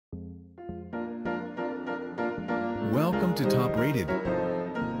Welcome to Top Rated.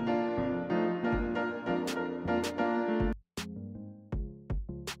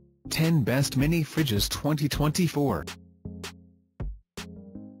 Ten Best Mini Fridges 2024.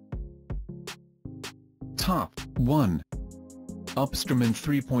 Top 1. Upstreman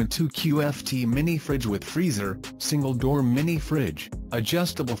 3.2 Cu.Ft Mini Fridge with Freezer, Single Door Mini Fridge,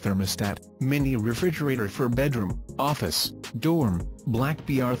 Adjustable Thermostat, Mini Refrigerator for Bedroom, Office, Dorm, Black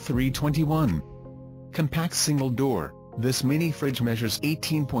BR321. Compact Single Door. This mini fridge measures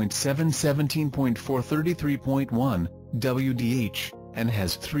 18.7 17.4 33.1 WDH, and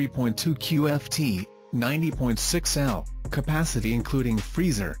has 3.2 Cu.Ft, 90.6 L, capacity including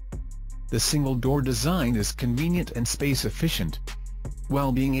freezer. The single-door design is convenient and space-efficient.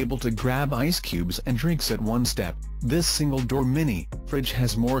 While being able to grab ice cubes and drinks at one step, this single-door mini fridge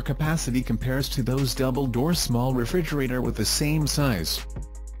has more capacity compared to those double-door small refrigerator with the same size.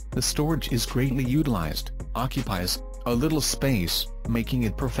 The storage is greatly utilized, occupies a little space, making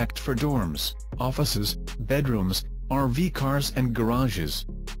it perfect for dorms, offices, bedrooms, RV cars and garages.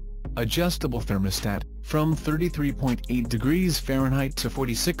 Adjustable thermostat, from 33.8 degrees Fahrenheit to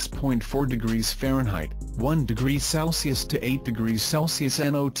 46.4 degrees Fahrenheit, 1 degree Celsius to 8 degrees Celsius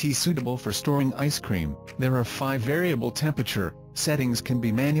NOT, suitable for storing ice cream. There are 5 variable temperature settings, can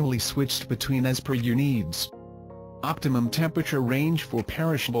be manually switched between as per your needs. Optimum temperature range for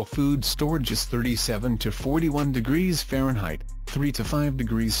perishable food storage is 37 to 41 degrees Fahrenheit, 3 to 5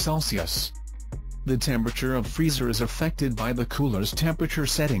 degrees Celsius. The temperature of freezer is affected by the cooler's temperature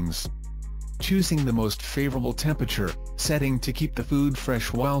settings. Choosing the most favorable temperature setting to keep the food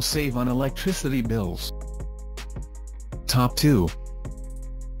fresh while save on electricity bills. Top 2.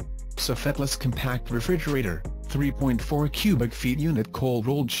 Safeplus Compact Refrigerator, 3.4 cubic feet unit cold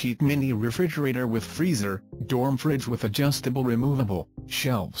rolled sheet mini refrigerator with freezer, dorm fridge with adjustable removable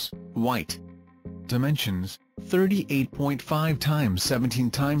shelves, white. Dimensions: 38.5 x 17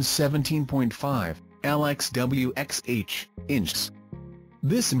 x 17.5 LXWXH inches.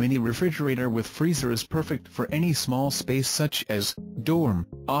 This mini refrigerator with freezer is perfect for any small space such as dorm,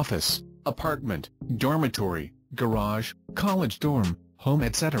 office, apartment, dormitory, garage, college dorm, home,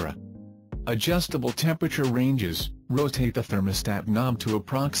 etc. Adjustable temperature ranges: rotate the thermostat knob to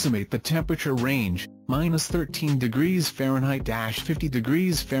approximate the temperature range, -13 degrees Fahrenheit - 50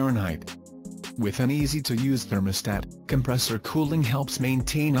 degrees Fahrenheit. With an easy-to-use thermostat, compressor cooling helps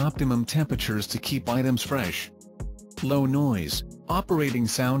maintain optimum temperatures to keep items fresh. Low noise, operating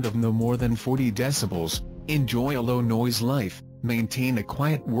sound of no more than 40 decibels, enjoy a low-noise life, maintain a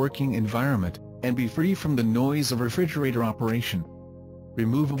quiet working environment, and be free from the noise of refrigerator operation.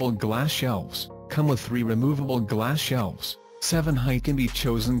 Removable glass shelves, come with 3 removable glass shelves, 7 height, can be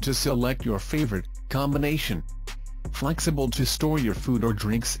chosen to select your favorite combination. Flexible to store your food or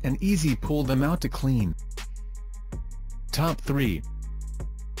drinks and easy pull them out to clean. Top 3.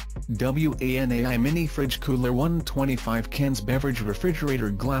 WANAI Mini Fridge Cooler 125 cans Beverage Refrigerator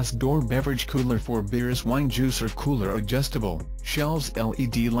Glass Door Beverage Cooler for beers, wine, juice or cooler. Adjustable shelves,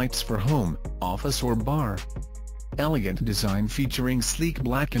 LED lights for home, office or bar. Elegant design featuring sleek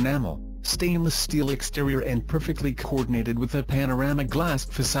black enamel, stainless steel exterior and perfectly coordinated with a panoramic glass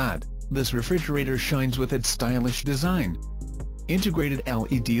facade, this refrigerator shines with its stylish design. Integrated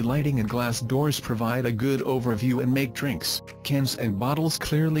LED lighting and glass doors provide a good overview and make drinks, cans and bottles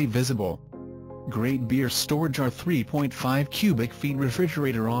clearly visible. Great beer storage. Our 3.5 cubic feet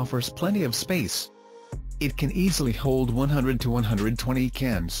refrigerator offers plenty of space. It can easily hold 100 to 120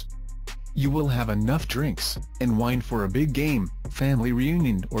 cans. You will have enough drinks and wine for a big game, family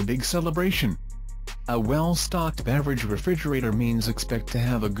reunion or big celebration. A well-stocked beverage refrigerator means expect to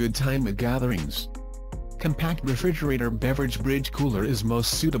have a good time at gatherings. Compact refrigerator beverage bridge cooler is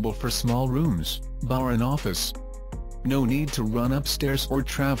most suitable for small rooms, bar and office. No need to run upstairs or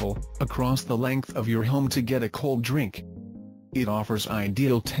travel across the length of your home to get a cold drink. It offers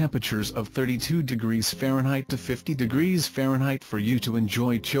ideal temperatures of 32 degrees Fahrenheit to 50 degrees Fahrenheit for you to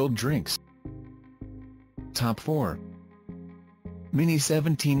enjoy chilled drinks. Top 4. Mini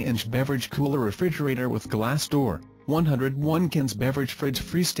 17-inch beverage cooler refrigerator with glass door, 101 cans beverage fridge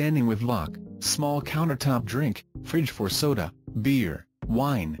freestanding with lock, small countertop drink fridge for soda, beer,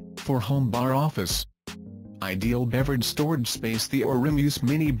 wine, for home, bar, office. Ideal beverage storage space. The Orimus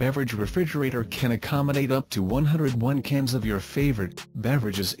mini beverage refrigerator can accommodate up to 101 cans of your favorite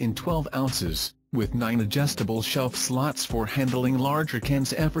beverages in 12 ounces, with 9 adjustable shelf slots for handling larger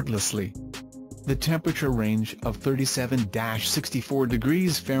cans effortlessly. The temperature range of 37-64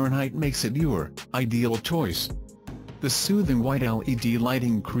 degrees Fahrenheit makes it your ideal choice. The soothing white LED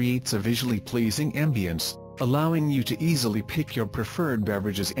lighting creates a visually pleasing ambience, allowing you to easily pick your preferred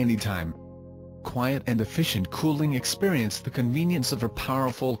beverages anytime. quiet and efficient cooling. Experience the convenience of a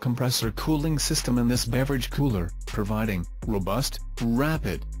powerful compressor cooling system in this beverage cooler, providing robust,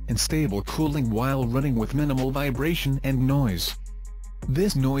 rapid, and stable cooling while running with minimal vibration and noise.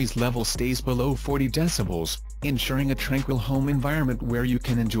 This noise level stays below 40 decibels, ensuring a tranquil home environment where you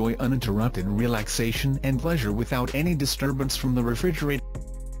can enjoy uninterrupted relaxation and pleasure without any disturbance from the refrigerator.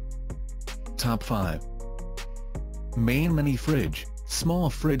 Top 5. Maine Mini Fridge, small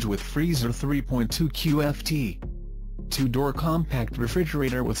fridge with freezer. 3.2 Cu.Ft. 2-door compact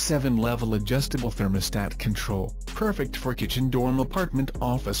refrigerator with 7-level adjustable thermostat control, perfect for kitchen, dorm, apartment,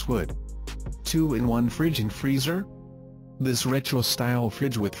 office. Wood 2-in-1 fridge and freezer. This retro-style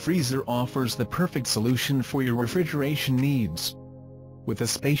fridge with freezer offers the perfect solution for your refrigeration needs. With a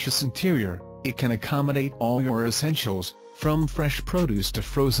spacious interior, it can accommodate all your essentials, from fresh produce to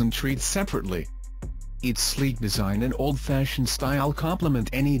frozen treats separately. Its sleek design and old-fashioned style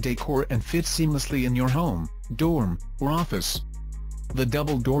complement any decor and fit seamlessly in your home, dorm, or office. The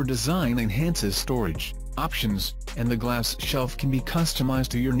double-door design enhances storage options, and the glass shelf can be customized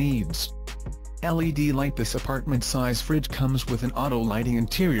to your needs. LED light. This apartment-size fridge comes with an auto-lighting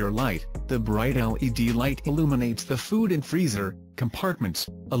interior light. The bright LED light illuminates the food and freezer compartments,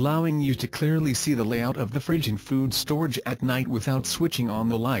 allowing you to clearly see the layout of the fridge and food storage at night without switching on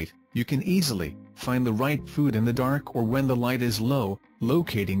the light. You can easily find the right food in the dark or when the light is low.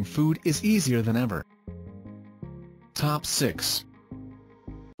 Locating food is easier than ever. Top 6.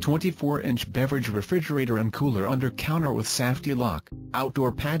 24-inch beverage refrigerator and cooler under counter with Safty lock,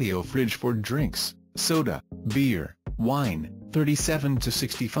 outdoor patio fridge for drinks, soda, beer, wine, 37 to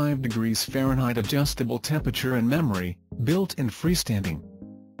 65 degrees Fahrenheit, adjustable temperature and memory, built-in freestanding.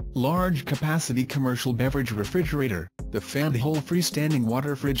 Large capacity commercial beverage refrigerator. The fan-hole freestanding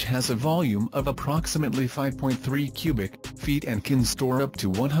water fridge has a volume of approximately 5.3 cubic feet and can store up to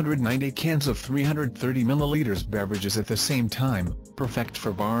 190 cans of 330 milliliters beverages at the same time, perfect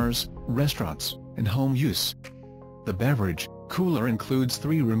for bars, restaurants, and home use. The beverage cooler includes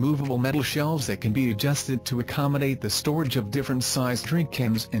 3 removable metal shelves that can be adjusted to accommodate the storage of different sized drink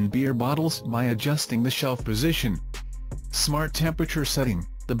cans and beer bottles by adjusting the shelf position. Smart temperature setting.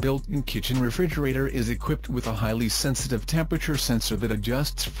 The built-in kitchen refrigerator is equipped with a highly sensitive temperature sensor that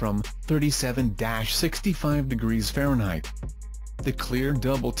adjusts from 37-65 degrees Fahrenheit. The clear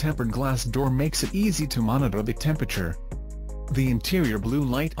double-tempered glass door makes it easy to monitor the temperature. The interior blue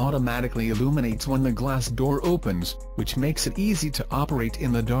light automatically illuminates when the glass door opens, which makes it easy to operate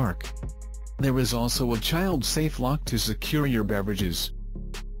in the dark. There is also a child-safe lock to secure your beverages.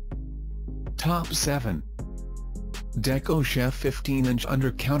 Top 7. Cu.Ft 15-inch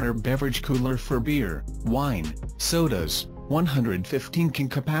under-counter beverage cooler for beer, wine, sodas, 115 can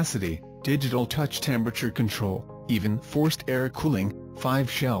capacity, digital touch temperature control, even forced air cooling, 5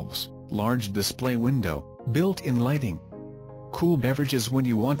 shelves, large display window, built-in lighting. Cool beverages when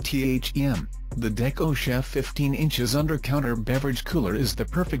you want them. The Cu.Ft 15 inches under-counter beverage cooler is the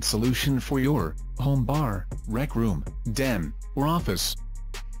perfect solution for your home bar, rec room, den, or office.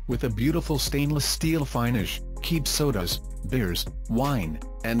 With a beautiful stainless steel finish, keeps sodas, beers, wine,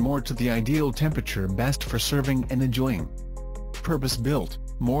 and more to the ideal temperature, best for serving and enjoying. Purpose-built,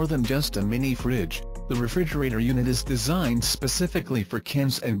 more than just a mini fridge, the refrigerator unit is designed specifically for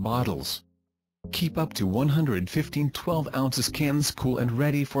cans and bottles. Keep up to 115 12-ounce cans cool and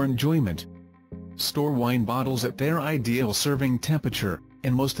ready for enjoyment. Store wine bottles at their ideal serving temperature,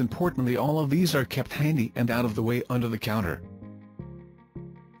 and most importantly, all of these are kept handy and out of the way under the counter.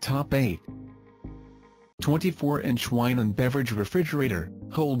 Top 8. 24-inch wine and beverage refrigerator,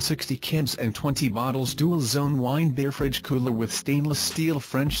 holds 60 cans and 20 bottles. Dual-zone wine beer fridge cooler with stainless steel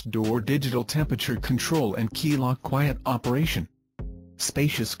French door, digital temperature control and key lock, quiet operation.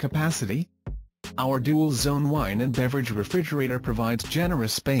 Spacious capacity. Our dual-zone wine and beverage refrigerator provides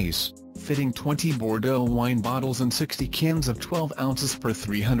generous space, fitting 20 Bordeaux wine bottles and 60 cans of 12 ounces per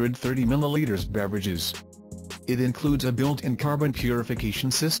 330 milliliters beverages. It includes a built-in carbon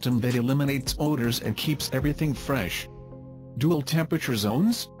purification system that eliminates odors and keeps everything fresh. Dual temperature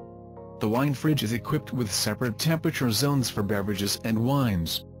zones. The wine fridge is equipped with separate temperature zones for beverages and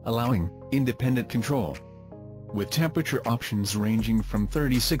wines, allowing independent control. With temperature options ranging from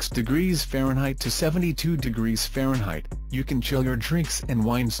 36 degrees Fahrenheit to 72 degrees Fahrenheit, you can chill your drinks and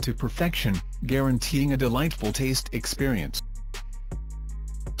wines to perfection, guaranteeing a delightful taste experience.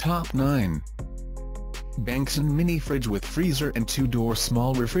 Top 9. Bankson Mini Fridge with Freezer and 2-door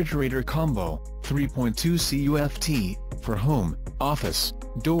Small Refrigerator Combo, 3.2 Cu.Ft, for home, office,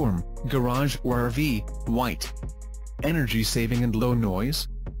 dorm, garage or RV, white. Energy saving and low noise.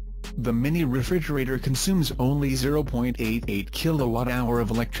 The mini refrigerator consumes only 0.88 kWh of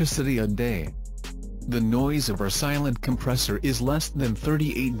electricity a day. The noise of our silent compressor is less than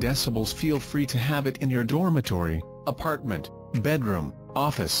 38 decibels. Feel free to have it in your dormitory, apartment, bedroom,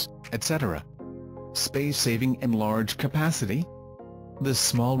 office, etc. Space saving and large capacity. The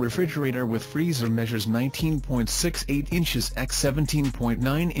small refrigerator with freezer measures 19.68 inches x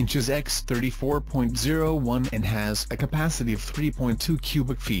 17.9 inches x 34.01 and has a capacity of 3.2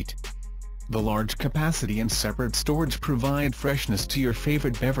 cubic feet. The large capacity and separate storage provide freshness to your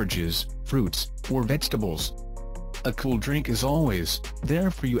favorite beverages, fruits, or vegetables. A cool drink is always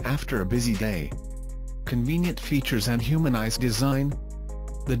there for you after a busy day. Convenient features and humanized design.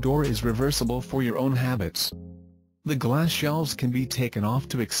 The door is reversible for your own habits. The glass shelves can be taken off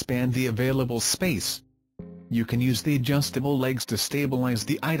to expand the available space. You can use the adjustable legs to stabilize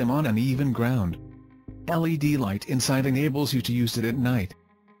the item on uneven ground. LED light inside enables you to use it at night.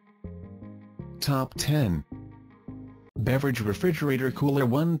 Top 10. Beverage Refrigerator Cooler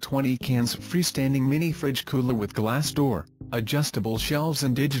 120 cans. Freestanding mini fridge cooler with glass door, adjustable shelves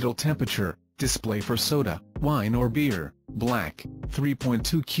and digital temperature display for soda, wine or beer, black,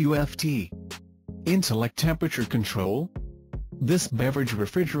 3.2 Cu.Ft. Intellect temperature control. This beverage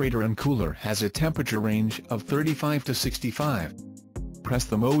refrigerator and cooler has a temperature range of 35 to 65. Press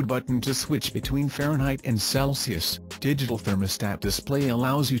the mode button to switch between Fahrenheit and Celsius. Digital thermostat display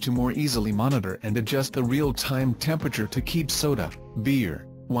allows you to more easily monitor and adjust the real-time temperature to keep soda, beer,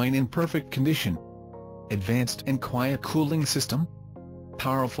 wine in perfect condition. Advanced and quiet cooling system.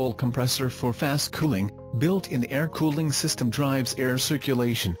 Powerful compressor for fast cooling. Built-in air cooling system drives air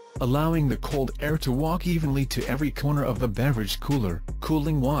circulation, allowing the cold air to walk evenly to every corner of the beverage cooler,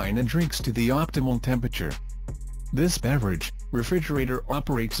 cooling wine and drinks to the optimal temperature. This beverage refrigerator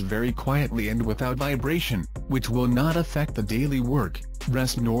operates very quietly and without vibration, which will not affect the daily work,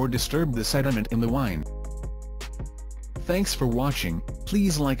 rest nor disturb the sediment in the wine. Thanks for watching.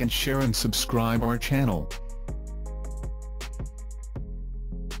 Please like and share and subscribe our channel.